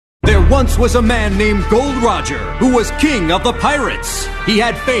Once was a man named Gold Roger, who was king of the pirates. He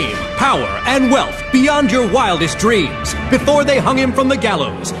had fame, power, and wealth beyond your wildest dreams. Before they hung him from the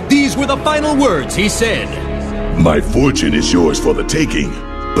gallows, these were the final words he said. My fortune is yours for the taking,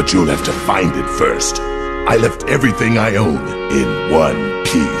 but you'll have to find it first. I left everything I own in one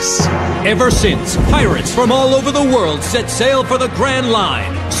piece. Ever since, pirates from all over the world set sail for the Grand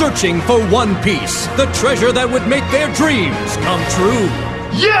Line, searching for One Piece, the treasure that would make their dreams come true.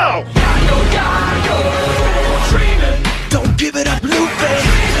 Yo! Dreamin'. Don't give it up, Luffy.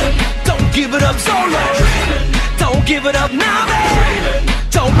 Dreamin'. Don't give it up, Zolo. Dreamin'. Don't give it up, Nami. Dreamin'.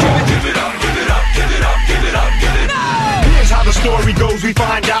 Don't give it up, give it up, give it up, give it up, give it up. No! Here's how the story goes. We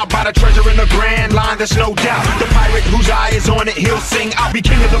find out about a treasure in the Grand Line. There's no doubt. The pirate whose eye is on it, he'll sing. I'll be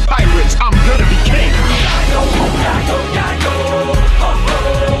king of the pirates. I'm gonna be king.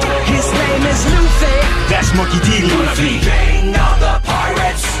 His name is Luffy. That's Monkey D. Luffy. King of the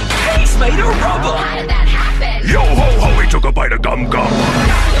pirates. He's made of rubber. How did that happen? Yo ho ho, he took a bite of gum gum.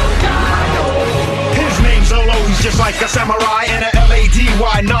 His name's Zolo. He's just like a samurai and a Lady.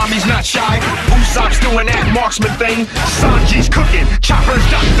 Nami's not shy. Usopp's doing that marksman thing. Sanji's cooking. Chopper's